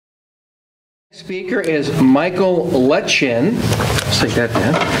Speaker is Michael Letschin. Let's take that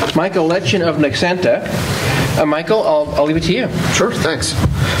down. Michael Letschin of Nexenta. Michael, I'll leave it to you. Sure, thanks.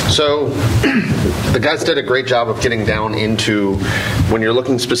 So the guys did a great job of getting down into, when you're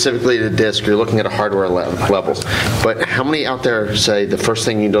looking specifically at a disk, you're looking at a hardware level. But how many out there say the first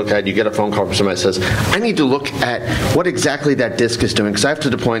thing you look at, you get a phone call from somebody that says, I need to look at what exactly that disk is doing because I have to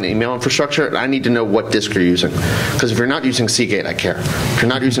deploy an email infrastructure and I need to know what disk you're using. Because if you're not using Seagate, I care. If you're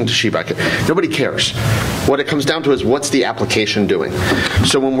not using Toshiba, I care. Nobody cares. What it comes down to is what's the application doing.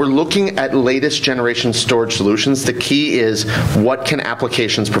 So when we're looking at latest generation storage solutions, the key is what can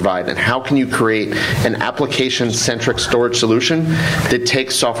applications provide and how can you create an application-centric storage solution that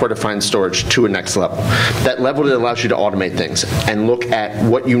takes software-defined storage to a next level. That level that allows you to automate things and look at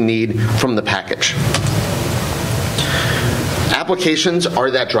what you need from the package. Applications are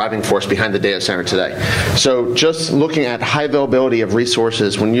that driving force behind the data center today. So just looking at high availability of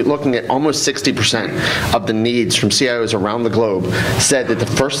resources, when you're looking at almost 60% of the needs from CIOs around the globe said that the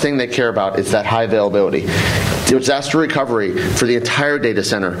first thing they care about is that high availability. Disaster recovery for the entire data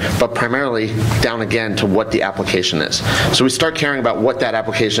center, but primarily down again to what the application is. So we start caring about what that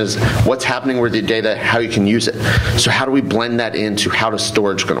application is, what's happening with your data, how you can use it. So how do we blend that into how does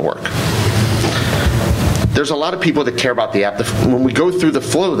storage going to work? There's a lot of people that care about the app. When we go through the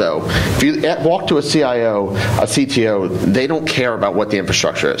flow, though, if you walk to a CIO, a CTO, they don't care about what the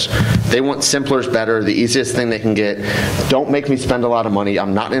infrastructure is. They want simpler is better, the easiest thing they can get. Don't make me spend a lot of money.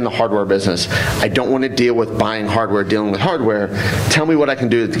 I'm not in the hardware business. I don't want to deal with buying hardware, dealing with hardware. Tell me what I can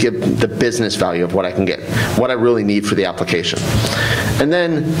do to give the business value of what I can get, what I really need for the application. And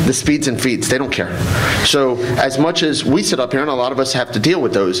then the speeds and feeds, they don't care. So as much as we sit up here, and a lot of us have to deal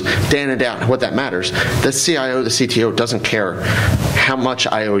with those day in and day out, what that matters, the CIO, the CTO doesn't care how much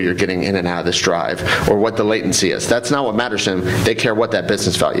I/O you're getting in and out of this drive or what the latency is. That's not what matters to them. They care what that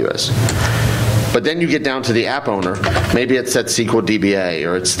business value is. But then you get down to the app owner. Maybe it's that SQL DBA,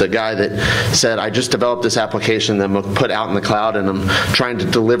 or it's the guy that said, I just developed this application that I'm put out in the cloud, and I'm trying to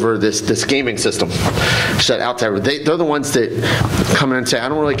deliver this gaming system set out there. They're the ones that come in and say, I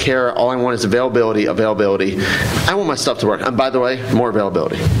don't really care. All I want is availability. I want my stuff to work. And by the way, more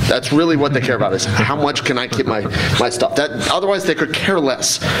availability. That's really what they care about, is how much can I keep my stuff. Otherwise, they could care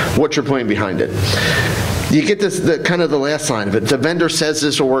less what you're putting behind it. You get this, kind of the last line of it. The vendor says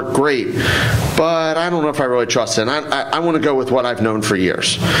this will work great, but I don't know if I really trust it. And I want to go with what I've known for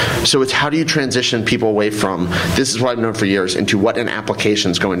years. So it's how do you transition people away from this is what I've known for years into what an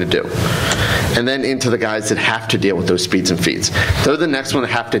application is going to do. And then into the guys that have to deal with those speeds and feeds. They're the next one that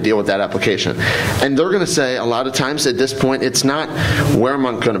have to deal with that application. And they're going to say a lot of times at this point, it's not where am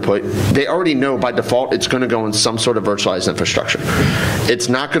I going to put. They already know by default it's going to go in some sort of virtualized infrastructure. It's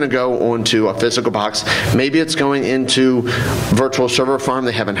not going to go onto a physical box. Maybe it's going into virtual server farm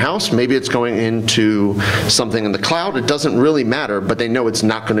they have in-house. Maybe it's going into something in the cloud. It doesn't really matter, but they know it's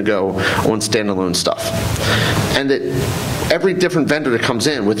not going to go on standalone stuff. And that every different vendor that comes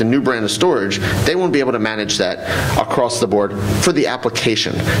in with a new brand of storage, they won't be able to manage that across the board for the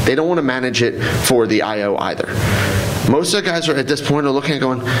application. They don't want to manage it for the I/O either. Most of the guys are at this point are looking and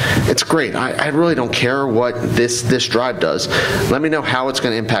going, it's great. I really don't care what this drive does. Let me know how it's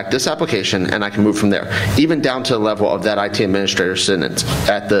going to impact this application, and I can move from there, even down to the level of that IT administrator sitting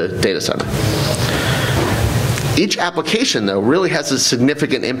at the data center. Each application, though, really has a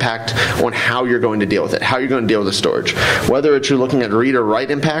significant impact on how you're going to deal with it, how you're going to deal with the storage. Whether it's you're looking at read or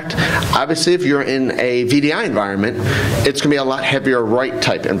write impact, obviously if you're in a VDI environment, it's going to be a lot heavier write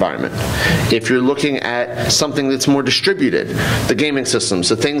type environment. If you're looking at something that's more distributed, the gaming systems,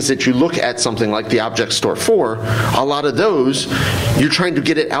 the things that you look at something like the object store for, a lot of those, you're trying to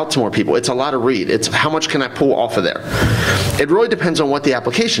get it out to more people. It's a lot of read. It's how much can I pull off of there. It really depends on what the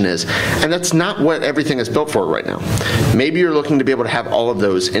application is, and that's not what everything is built for right now. Maybe you're looking to be able to have all of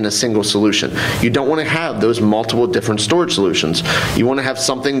those in a single solution. You don't want to have those multiple different storage solutions. You want to have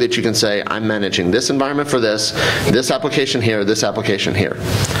something that you can say, I'm managing this environment for this application here, this application here.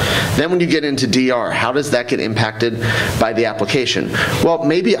 Then when you get into DR, how does that get impacted by the application? Well,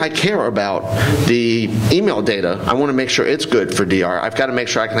 maybe I care about the email data. I want to make sure it's good for DR. I've got to make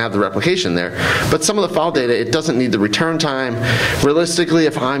sure I can have the replication there. But some of the file data, it doesn't need the return time. Realistically,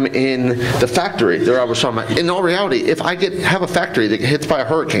 if I'm in the factory, in all reality, if I have a factory that gets hit by a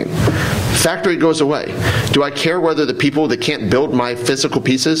hurricane, factory goes away. Do I care whether the people that can't build my physical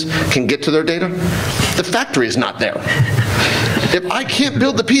pieces can get to their data? The factory is not there. If I can't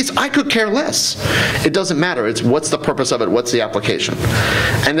build the piece, I could care less. It doesn't matter. It's what's the purpose of it, what's the application.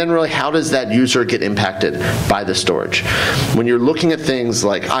 And then really, how does that user get impacted by the storage? When you're looking at things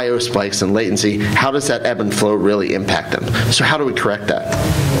like I/O spikes and latency, how does that ebb and flow really impact them? So how do we correct that?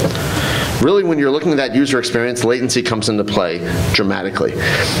 Really, when you're looking at that user experience, latency comes into play dramatically.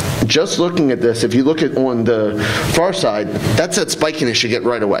 Just looking at this, if you look at on the far side, that's that spikiness you get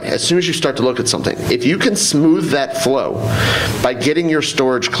right away. As soon as you start to look at something, if you can smooth that flow by getting your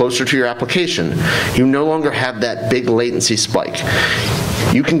storage closer to your application, you no longer have that big latency spike.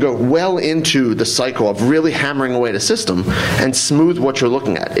 You can go well into the cycle of really hammering away the system and smooth what you're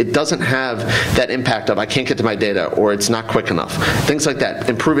looking at. It doesn't have that impact of I can't get to my data or it's not quick enough. Things like that,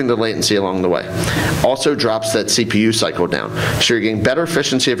 improving the latency along the way. Also drops that CPU cycle down. So you're getting better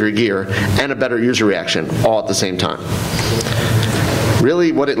efficiency of your gear and a better user reaction all at the same time.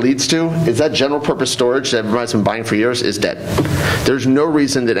 Really, what it leads to is that general purpose storage that everybody's been buying for years is dead. There's no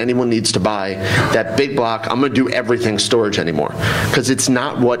reason that anyone needs to buy that big block, I'm going to do everything storage anymore, because it's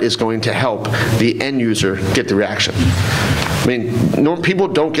not what is going to help the end user get the reaction. I mean, people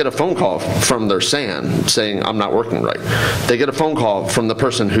don't get a phone call from their SAN saying, I'm not working right. They get a phone call from the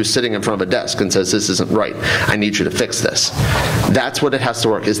person who's sitting in front of a desk and says, this isn't right. I need you to fix this. That's what it has to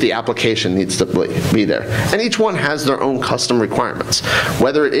work, is the application needs to be there. And each one has their own custom requirements.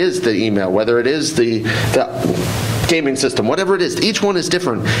 Whether it is the email, whether it is the gaming system, whatever it is, each one is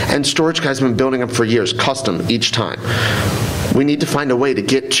different. And storage guys have been building them for years, custom each time. We need to find a way to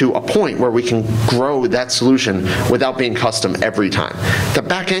get to a point where we can grow that solution without being custom every time. The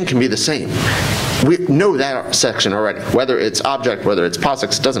back end can be the same. We know that section already. Whether it's object, whether it's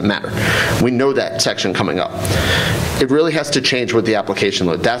POSIX, it doesn't matter. We know that section coming up. It really has to change with the application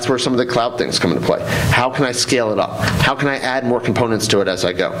load. That's where some of the cloud things come into play. How can I scale it up? How can I add more components to it as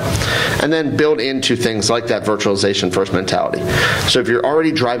I go? And then build into things like that virtualization first mentality. So if you're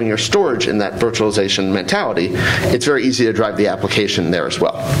already driving your storage in that virtualization mentality, it's very easy to drive the application there as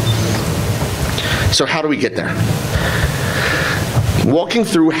well. So how do we get there? Walking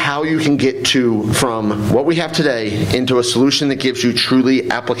through how you can get from what we have today into a solution that gives you truly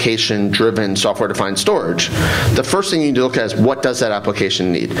application-driven software-defined storage, the first thing you need to look at is what does that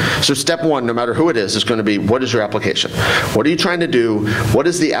application need? So step one, no matter who it is going to be, what is your application? What are you trying to do? What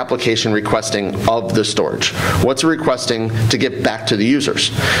is the application requesting of the storage? What's it requesting to get back to the users?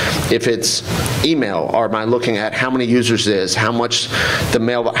 If it's email, or am I looking at how many users it is, how many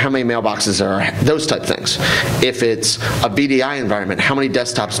mailboxes there are, those type things. If it's a VDI environment, how many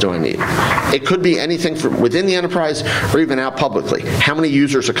desktops do I need? It could be anything from within the enterprise or even out publicly. How many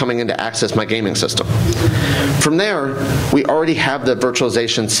users are coming in to access my gaming system? From there, we already have the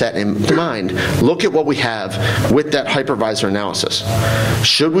virtualization set in mind. Look at what we have with that hypervisor analysis.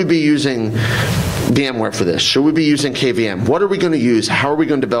 Should we be using VMware for this? Should we be using KVM? What are we going to use? How are we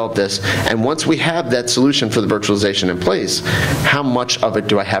going to develop this? And once we have that solution for the virtualization in place, how much of it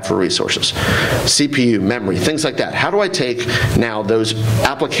do I have for resources? CPU, memory, things like that. How do I take now those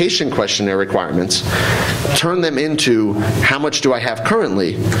application questionnaire requirements, turn them into how much do I have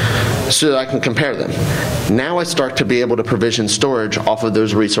currently so that I can compare them? Now I start to be able to provision storage off of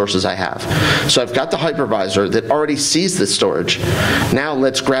those resources I have. So I've got the hypervisor that already sees this storage. Now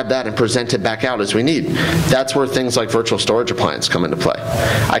let's grab that and present it back out as we need. That's where things like virtual storage appliance come into play.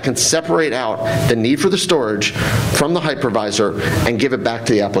 I can separate out the need for the storage from the hypervisor and give it back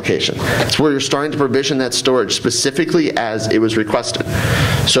to the application. It's where you're starting to provision that storage specifically as it was requested.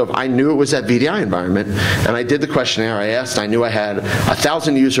 So if I knew it was that VDI environment and I did the questionnaire, I knew I had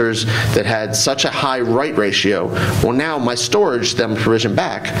 1,000 users that had such a high write ratio, well now my storage that I'm provisioned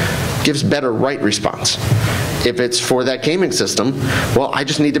back gives better write response. If it's for that gaming system, well, I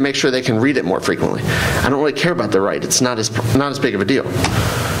just need to make sure they can read it more frequently. I don't really care about the write. It's not as big of a deal.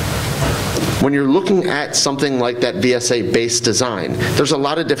 When you're looking at something like that VSA-based design, there's a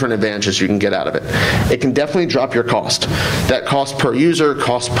lot of different advantages you can get out of it. It can definitely drop your cost. That cost per user,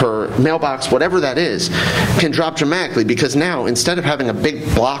 cost per mailbox, whatever that is, can drop dramatically because now, instead of having a big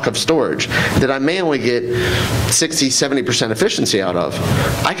block of storage that I may only get 60, 70% efficiency out of,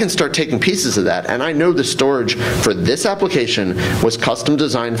 I can start taking pieces of that, and I know the storage for this application was custom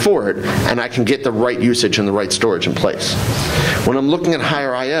designed for it, and I can get the right usage and the right storage in place. When I'm looking at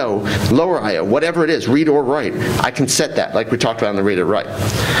higher I/O, lower I/O, whatever it is, read or write, I can set that like we talked about in the read or write.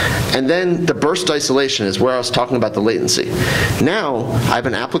 And then the burst isolation is where I was talking about the latency. Now I have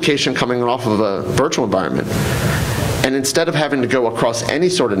an application coming off of a virtual environment, and instead of having to go across any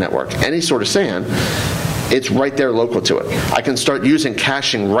sort of network, any sort of SAN, it's right there local to it. I can start using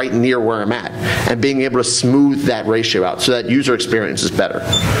caching right near where I'm at and being able to smooth that ratio out so that user experience is better.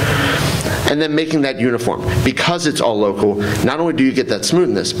 And then making that uniform. Because it's all local, not only do you get that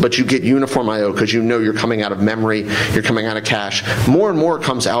smoothness, but you get uniform I/O because you know you're coming out of memory, you're coming out of cache. More and more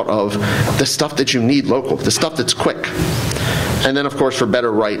comes out of the stuff that you need local, the stuff that's quick. And then, of course, for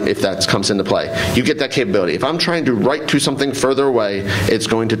better write, if that comes into play, you get that capability. If I'm trying to write to something further away, it's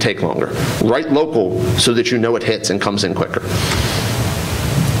going to take longer. Write local so that you know it hits and comes in quicker.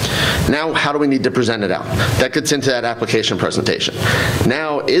 Now, how do we need to present it out? That gets into that application presentation.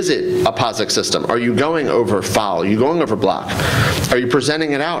 Now, is it a POSIX system? Are you going over file? Are you going over block? Are you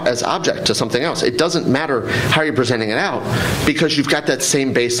presenting it out as object to something else? It doesn't matter how you're presenting it out because you've got that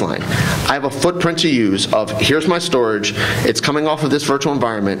same baseline. I have a footprint to use of here's my storage, it's coming off of this virtual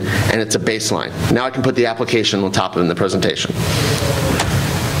environment, and it's a baseline. Now I can put the application on top of it in the presentation.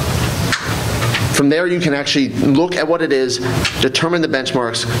 From there, you can actually look at what it is, determine the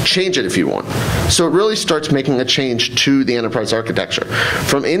benchmarks, change it if you want. So it really starts making a change to the enterprise architecture.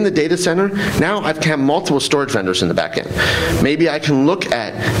 From in the data center, now I can have multiple storage vendors in the back end. Maybe I can look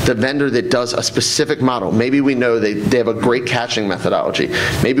at the vendor that does a specific model. Maybe we know they have a great caching methodology.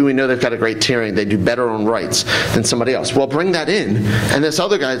 Maybe we know they've got a great tiering. They do better on writes than somebody else. Well, bring that in, and this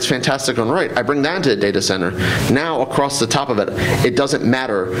other guy that's fantastic on write, I bring that into the data center. Now, across the top of it, it doesn't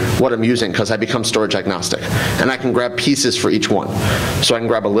matter what I'm using because I become storage agnostic. And I can grab pieces for each one. So I can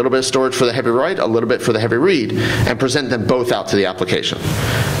grab a little bit of storage for the heavy write, a little bit for the heavy read, and present them both out to the application.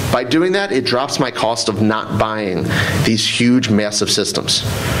 By doing that, it drops my cost of not buying these huge, massive systems.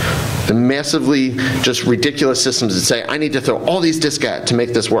 The massively just ridiculous systems that say, I need to throw all these disk at to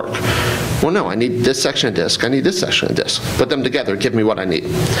make this work. Well, no, I need this section of disk, I need this section of disk. Put them together, give me what I need.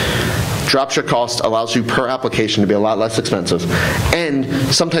 Drops your cost, allows you per application to be a lot less expensive. And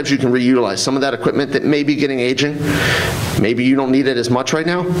sometimes you can reutilize some of that equipment that may be getting aging. Maybe you don't need it as much right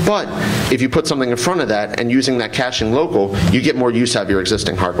now, but if you put something in front of that and using that caching local, you get more use out of your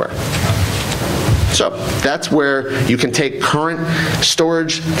existing hardware. So that's where you can take current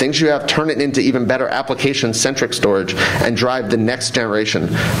storage, things you have, turn it into even better application-centric storage, and drive the next generation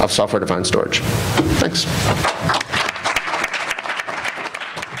of software-defined storage. Thanks.